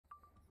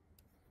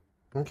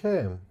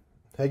Okay,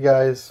 hey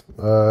guys,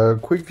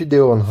 quick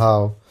video on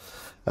how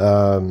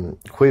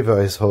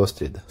Quivr is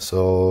hosted.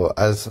 So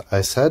as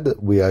I said,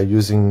 we are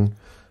using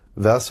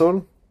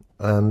Vercel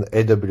and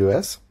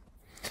AWS.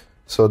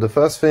 So the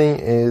first thing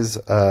is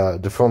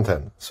the front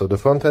end. So the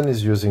front end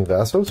is using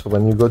Vercel. So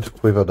when you go to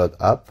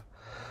quiver.app,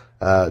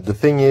 the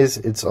thing is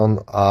it's on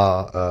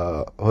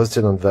our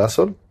hosted on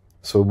Vercel.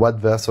 So what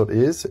Vercel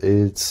is,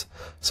 it's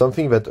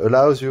something that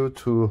allows you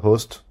to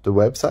host the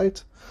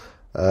website.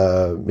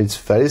 It's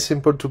very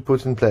simple to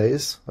put in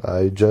place.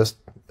 I just,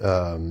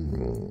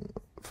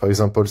 for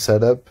example,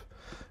 set up.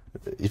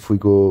 If we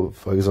go,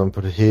 for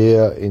example,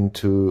 here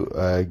into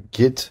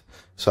Git,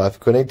 so I've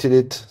connected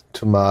it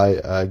to my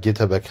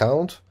GitHub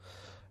account,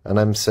 and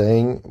I'm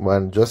saying,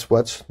 well, just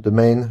watch the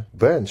main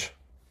branch,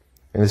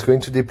 and it's going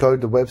to deploy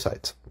the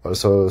website.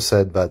 Also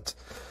said that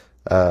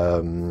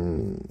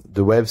the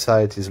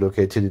website is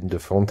located in the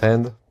front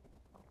end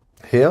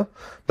here.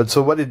 But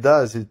so what it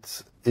does,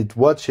 it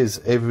watches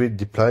every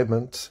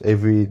deployment,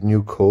 every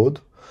new code,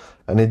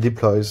 and it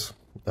deploys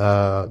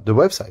the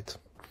website.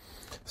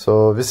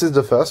 So this is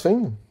the first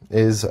thing,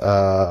 is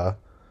the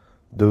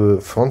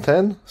front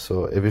end.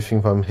 So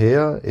everything from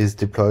here is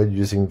deployed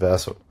using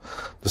Vercel.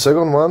 The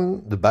second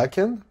one, the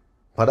backend.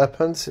 What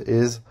happens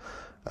is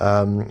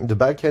the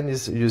backend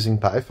is using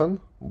Python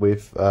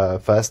with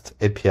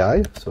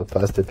FastAPI. So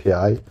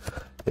FastAPI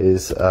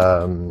is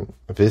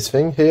this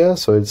thing here.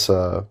 So it's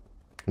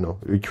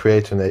we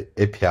create an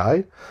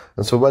API,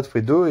 and so what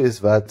we do is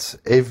that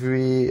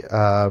every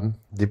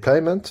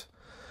deployment,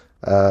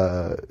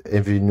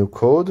 every new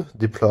code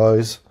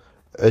deploys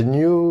a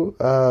new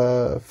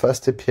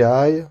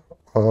FastAPI,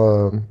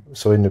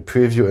 so in a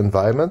preview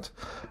environment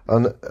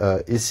on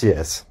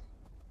ECS.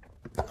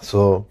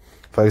 So,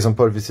 for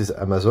example, this is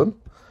Amazon,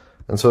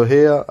 and so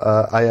here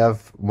I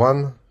have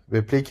one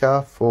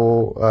replica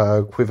for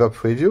Quivr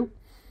preview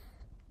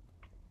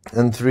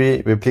and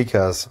 3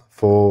 replicas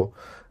for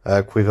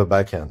Quivr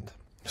backend.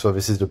 So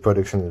this is the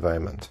production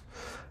environment.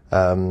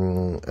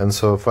 And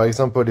so, for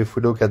example, if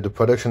we look at the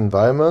production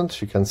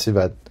environment, you can see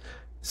that,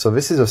 so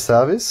this is a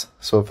service.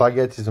 So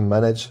Fargate is a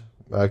managed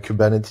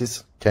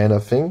Kubernetes kind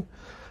of thing.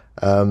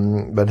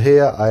 But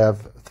here I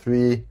have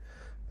 3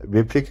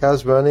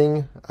 replicas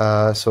running.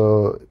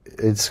 So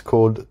it's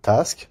called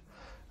task.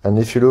 And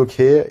if you look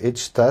here,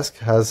 each task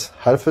has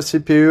half a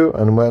CPU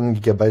and 1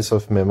 GB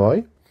of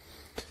memory.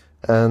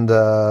 And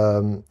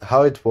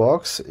how it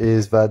works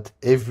is that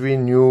every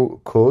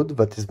new code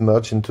that is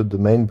merged into the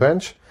main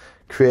branch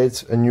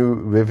creates a new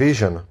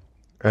revision.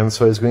 And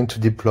so it's going to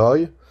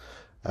deploy,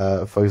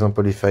 for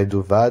example, if I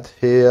do that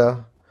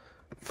here,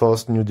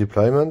 first new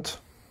deployment.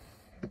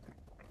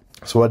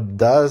 So what it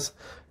does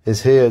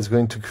is here it's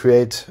going to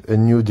create a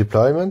new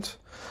deployment,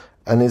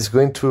 and it's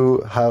going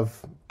to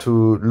have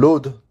to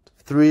load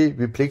 3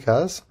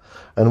 replicas.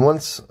 And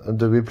once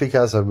the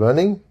replicas are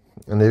running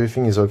and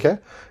everything is okay,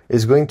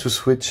 it's going to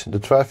switch the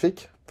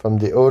traffic from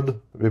the old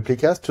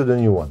replicas to the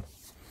new one.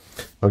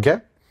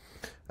 Okay?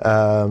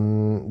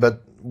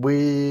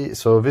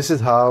 So this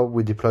is how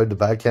we deploy the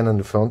backend and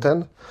the front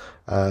end.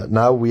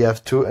 Now we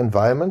have 2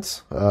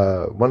 environments.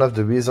 One of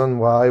the reasons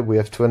why we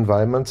have 2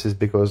 environments is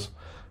because,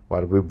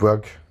 well, we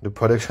broke the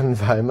production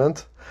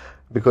environment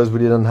because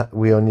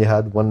we only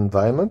had 1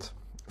 environment.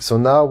 So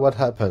now what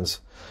happens?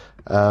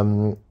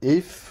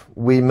 If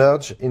we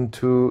merge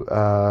into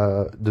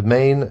the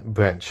main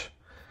branch,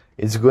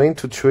 it's going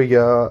to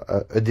trigger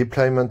a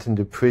deployment in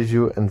the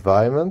preview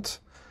environment.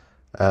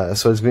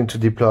 So it's going to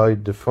deploy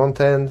the front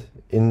end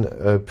in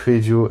a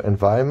preview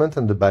environment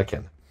and the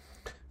backend.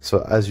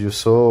 So as you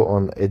saw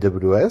on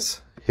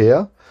AWS,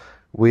 here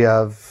we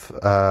have,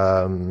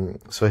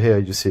 so here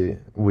you see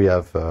we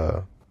have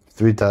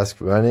 3 tasks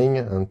running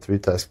and 3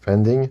 tasks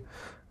pending,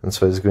 and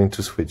so it's going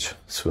to switch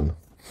soon.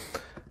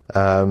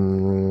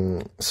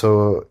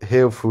 So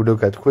here if we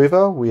look at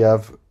Quivr, we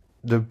have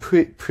the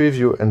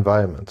preview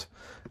environment.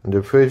 And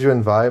the preview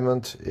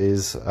environment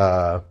is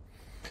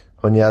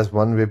only has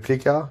 1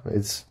 replica.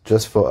 It's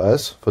just for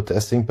us, for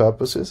testing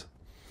purposes.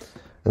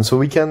 And so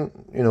we can,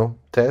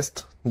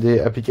 test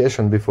the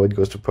application before it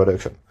goes to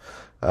production.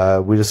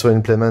 We also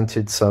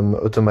implemented some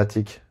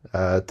automatic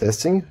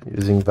testing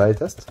using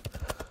Vitest,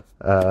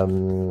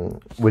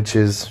 which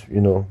is,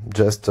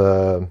 just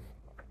a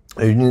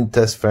unit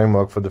test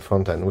framework for the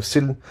front end. We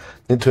still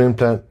need to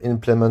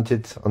implement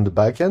it on the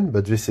back end,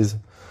 but this is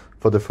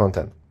for the front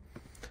end.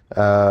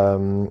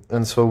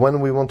 And so when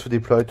we want to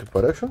deploy to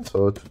production,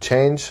 so to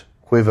change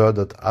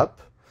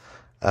quiver.app,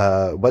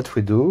 what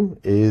we do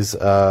is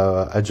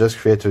I just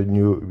create a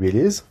new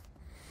release,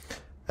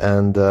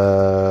 and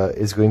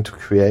it's going to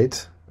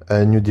create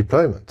a new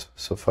deployment.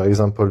 So for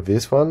example,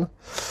 this one,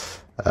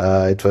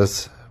 it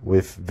was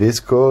with this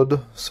code.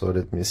 So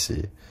let me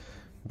see.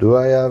 Do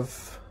I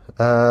have...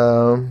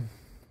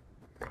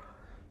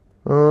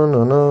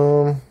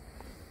 no.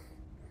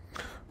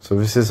 So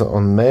this is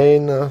on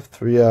main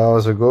 3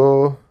 hours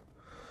ago.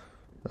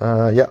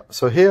 Yeah,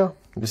 so here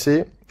you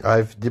see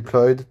I've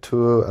deployed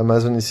to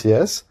Amazon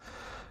ECS,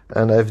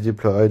 and I've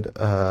deployed,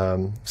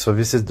 so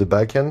this is the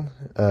backend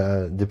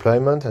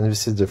deployment, and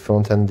this is the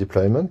front-end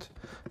deployment.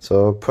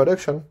 So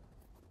production.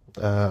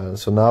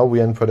 So now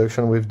we're in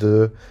production with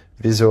the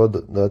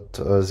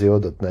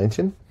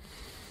v0.0.19.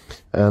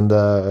 And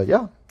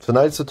yeah, so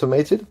now it's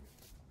automated.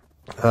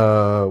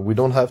 We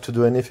don't have to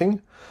do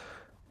anything.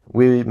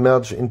 We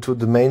merge into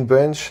the main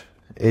branch.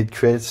 It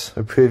creates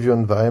a preview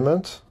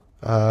environment.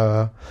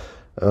 The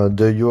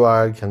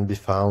URL can be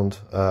found.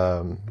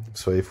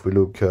 So if we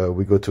look,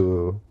 we go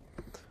to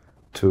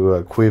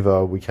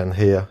Quivr, we can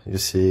here, you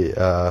see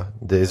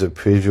there's a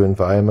preview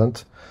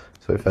environment.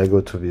 So if I go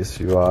to this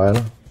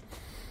URL,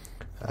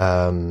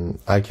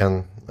 I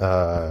can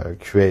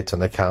create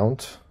an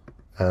account,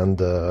 and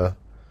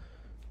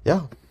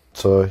yeah,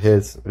 so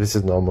this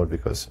is normal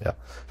because, yeah.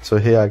 So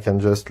here I can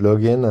just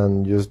log in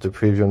and use the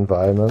preview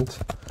environment,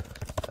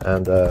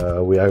 and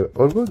we are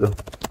all good.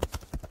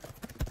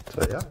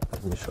 So yeah,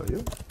 let me show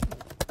you.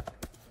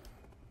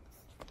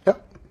 Yeah,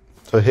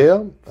 so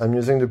here I'm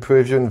using the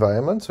preview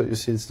environment, so you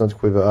see it's not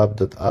Quivr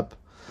app.app,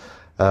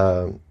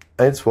 and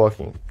it's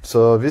working.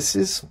 So this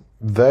is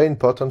very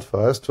important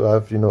for us to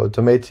have,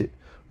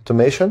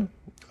 automation,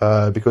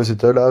 because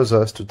it allows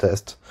us to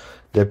test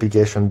the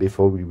application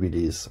before we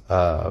release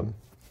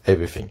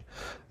everything.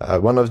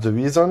 One of the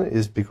reasons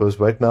is because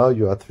right now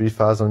you have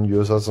 3,000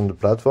 users on the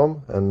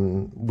platform,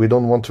 and we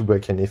don't want to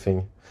break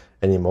anything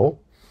anymore.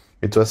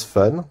 It was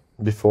fun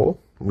before,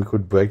 we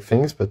could break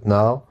things, but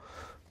now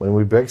when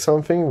we break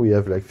something, we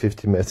have like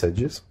 50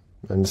 messages,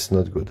 and it's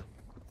not good.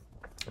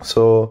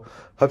 So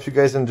hope you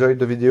guys enjoyed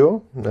the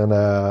video, and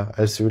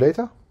I'll see you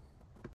later.